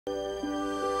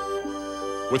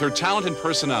With her talent and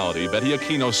personality, Betty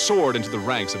Okino soared into the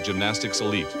ranks of gymnastics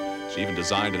elite. She even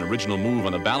designed an original move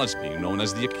on the balance beam known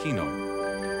as the Okino.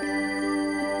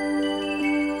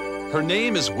 Her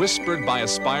name is whispered by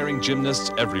aspiring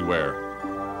gymnasts everywhere.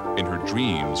 In her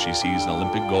dreams, she sees an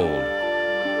Olympic gold.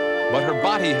 But her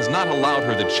body has not allowed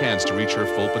her the chance to reach her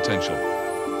full potential.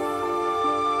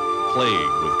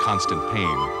 Plagued with constant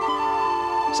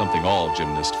pain, something all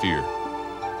gymnasts fear.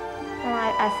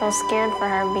 Well, I feel scared for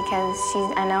her because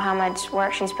I know how much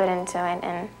work she's put into it,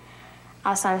 and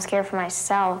also I'm scared for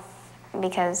myself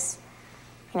because,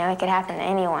 you know, it could happen to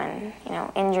anyone. You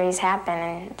know, injuries happen,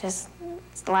 and just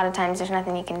a lot of times there's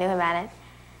nothing you can do about it.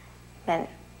 But,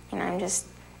 you know, I'm just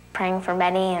praying for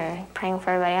Betty and praying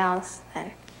for everybody else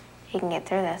that he can get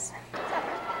through this.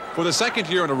 For the second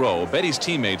year in a row, Betty's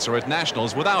teammates are at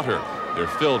nationals without her. They're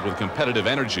filled with competitive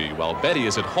energy, while Betty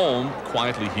is at home,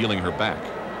 quietly healing her back.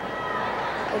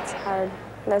 It's hard.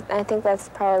 I think that's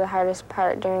probably the hardest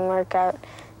part during workout,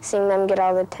 seeing them get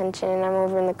all the attention, and I'm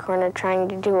over in the corner trying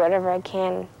to do whatever I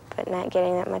can, but not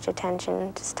getting that much attention.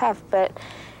 It's tough, but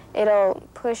it'll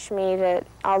push me to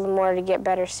all the more to get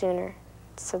better sooner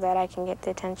so that I can get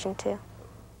the attention too.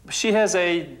 She has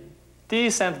a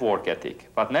decent work ethic,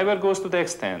 but never goes to the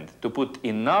extent to put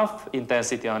enough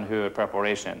intensity on her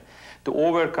preparation to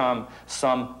overcome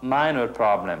some minor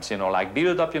problems, you know, like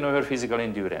build up, you know, her physical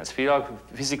endurance,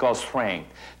 physical strength,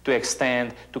 to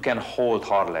extend to can hold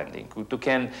hard landing, to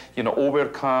can, you know,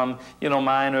 overcome, you know,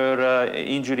 minor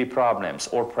injury problems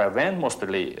or prevent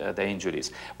mostly the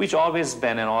injuries, which always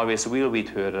been and always will with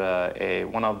her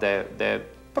one of the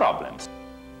problems.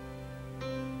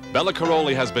 Bela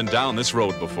Karolyi has been down this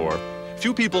road before.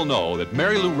 Few people know that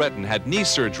Mary Lou Retton had knee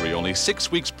surgery only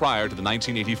 6 weeks prior to the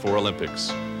 1984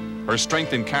 Olympics. Her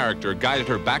strength and character guided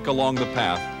her back along the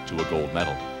path to a gold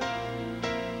medal.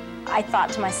 I thought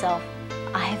to myself,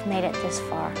 I have made it this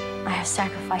far. I have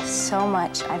sacrificed so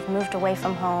much. I've moved away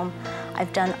from home.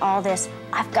 I've done all this.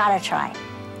 I've got to try.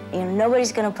 You know,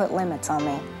 nobody's going to put limits on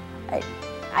me.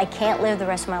 I can't live the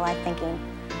rest of my life thinking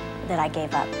that I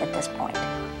gave up at this point.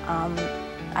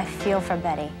 I feel for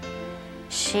Betty.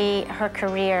 Her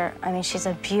career, I mean, she's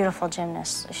a beautiful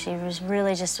gymnast. She was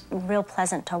really just real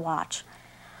pleasant to watch.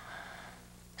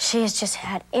 She has just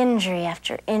had injury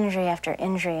after injury after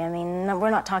injury. I mean, we're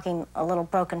not talking a little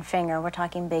broken finger, we're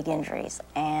talking big injuries.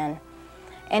 And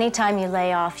anytime you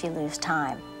lay off, you lose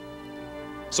time.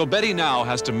 So Betty now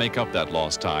has to make up that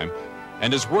lost time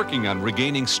and is working on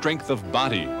regaining strength of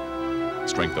body,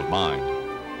 strength of mind.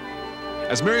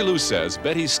 As Mary Lou says,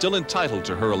 Betty's still entitled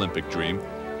to her Olympic dream.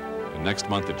 And next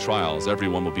month at trials,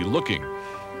 everyone will be looking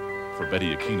for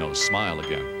Betty Okino's smile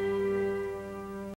again.